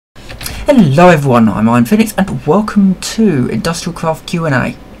Hello everyone, I'm Phoenix and welcome to Industrialcraft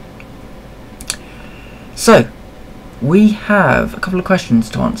Q&A. So, we have a couple of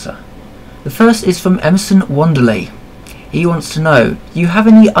questions to answer. The first is from Emerson Wanderley. He wants to know, do you have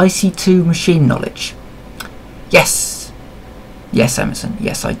any IC2 machine knowledge? Yes. Yes, Emerson,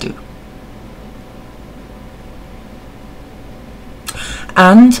 yes I do.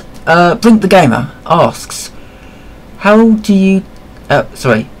 And Brink the Gamer asks, how do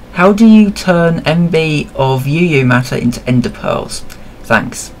you turn MB of UU matter into ender pearls?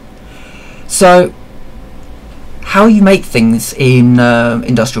 Thanks. So, how you make things in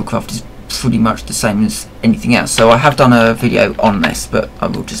Industrialcraft is pretty much the same as anything else. So I have done a video on this, but I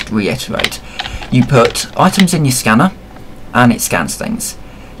will just reiterate. You put items in your scanner, and it scans things.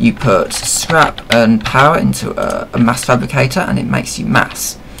 You put scrap and power into a mass fabricator, and it makes you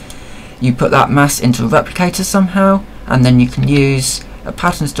mass. You put that mass into a replicator somehow, and then you can use a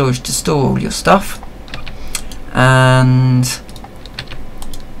pattern storage to store all your stuff, and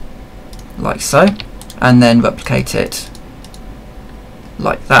like so, and then replicate it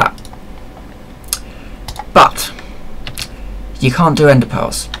like that. But you can't do ender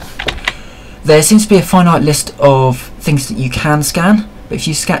pearls. There seems to be a finite list of things that you can scan, but if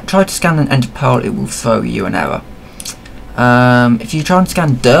you try to scan an ender pearl, it will throw you an error. If you try and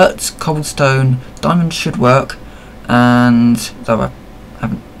scan dirt, cobblestone, diamond should work, and though I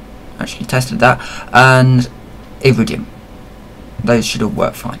haven't actually tested that, and iridium, those should all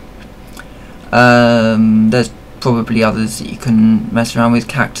work fine. There's probably others that you can mess around with.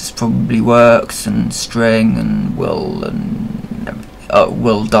 Cactus probably works, and string, and wool, and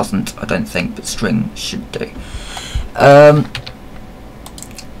wool doesn't, I don't think, but string should do.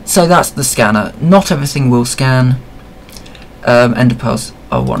 So that's the scanner. Not everything will scan. Ender pearls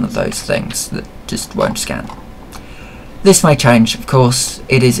are one of those things that just won't scan. This may change, of course.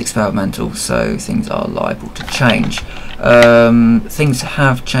 It is experimental, so things are liable to change. Things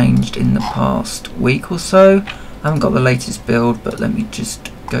have changed in the past week or so. I haven't got the latest build, but let me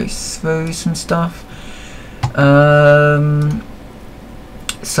just go through some stuff.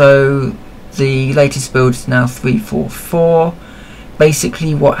 So the latest build is now 3.4.4.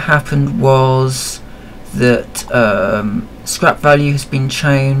 Basically what happened was that scrap value has been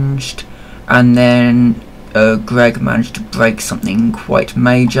changed, and then Greg managed to break something quite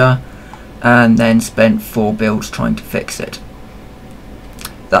major and then spent 4 builds trying to fix it.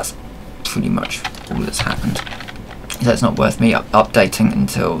 That's pretty much all that's happened. So it's not worth me updating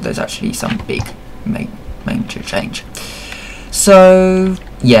until there's actually some big major change. So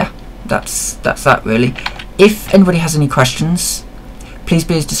yeah, that's that really. If anybody has any questions, please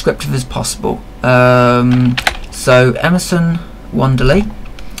be as descriptive as possible. So Emerson Wanderley,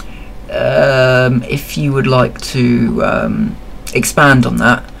 if you would like to expand on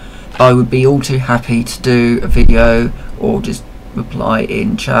that, I would be all too happy to do a video or just reply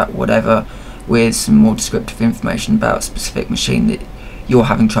in chat, whatever, with some more descriptive information about a specific machine that you're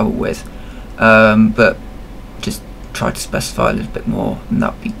having trouble with. But just try to specify a little bit more, and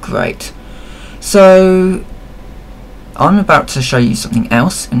that would be great. So I'm about to show you something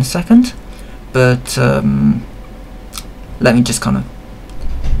else in a second, but let me just kind of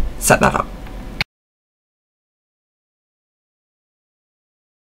set that up.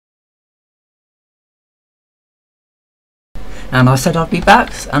 And I said I'd be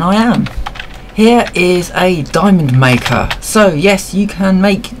back, and I am. Here is a diamond maker. So yes, you can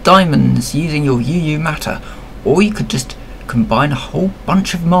make diamonds using your UU matter, or you could just combine a whole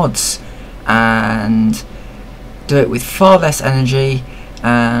bunch of mods and do it with far less energy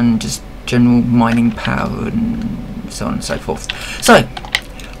and just general mining power and so on and so forth. So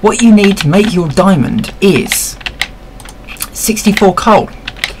what you need to make your diamond is 64 coal,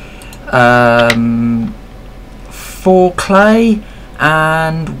 4 clay,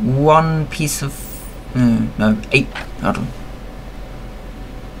 and 1 piece of 8. Hold on.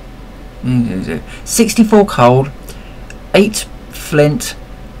 64 coal, 8 flint,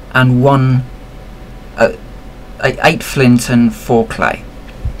 and 8 flint and 4 clay.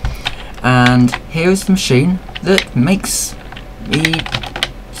 And here is the machine that makes the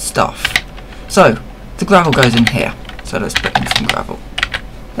stuff. So the gravel goes in here. So let's put in some gravel.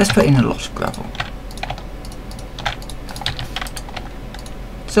 Let's put in a lot of gravel.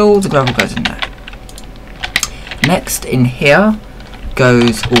 So all the gravel goes in there. Next in here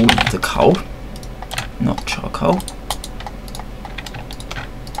goes all the coal, not charcoal.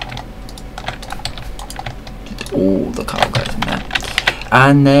 Just all the coal goes in there.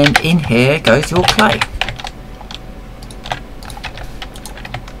 And then in here goes your clay.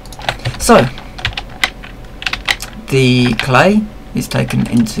 So the clay is taken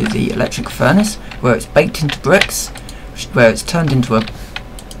into the electric furnace, where it's baked into bricks, where it's turned into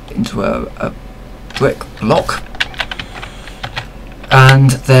a brick block,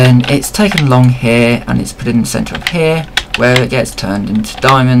 and then it's taken along here and it's put in the centre of here, where it gets turned into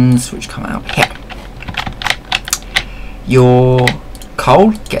diamonds, which come out here. Your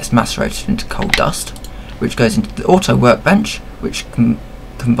coal gets macerated into coal dust, which goes into the auto workbench, which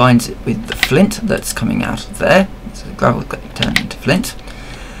combines it with the flint that's coming out of there, so the gravel gets turned into flint,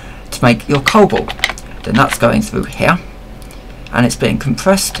 to make your cobalt. Then that's going through here, and it's being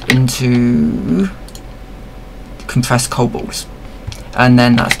compressed into compressed cobalt, and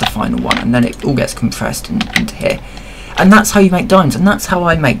then that's the final one, and then it all gets compressed into here. And that's how you make diamonds, and that's how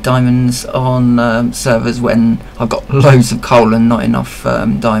I make diamonds on servers when I've got loads of coal and not enough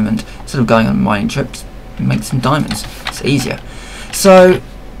diamond. Instead of going on mining trips, make some diamonds. It's easier. So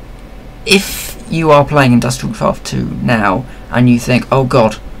if you are playing Industrialcraft 2 now and you think, oh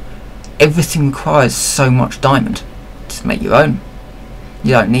god, everything requires so much diamond, just make your own.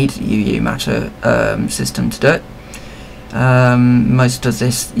 You don't need a UU matter system to do it. Most of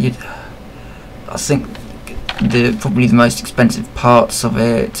this, I think probably the most expensive parts of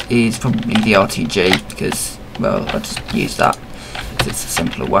it is probably the RTG, because, well, I just use that because it's a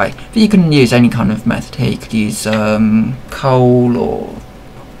simpler way. But you can use any kind of method here. You could use coal or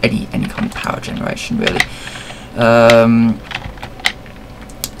any kind of power generation, really.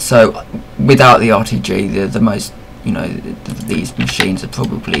 So without the RTG, the most, these machines are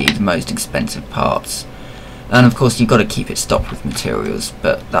probably the most expensive parts. And of course you've got to keep it stocked with materials,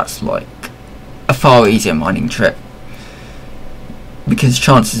 but that's like a far easier mining trip, because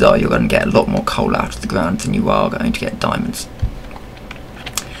chances are you're going to get a lot more coal out of the ground than you are going to get diamonds.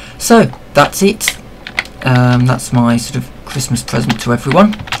 So that's it. That's my sort of Christmas present to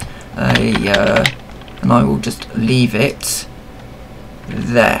everyone, and I will just leave it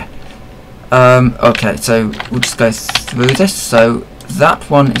there. Okay, so we'll just go through this. So that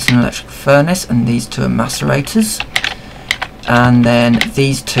one is an electric furnace, and these two are macerators, and then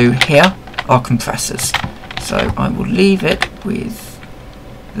these two here are compressors. So I will leave it with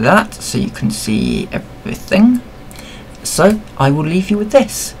that so you can see everything. So I will leave you with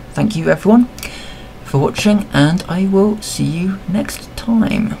this. Thank you everyone for watching, and I will see you next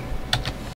time.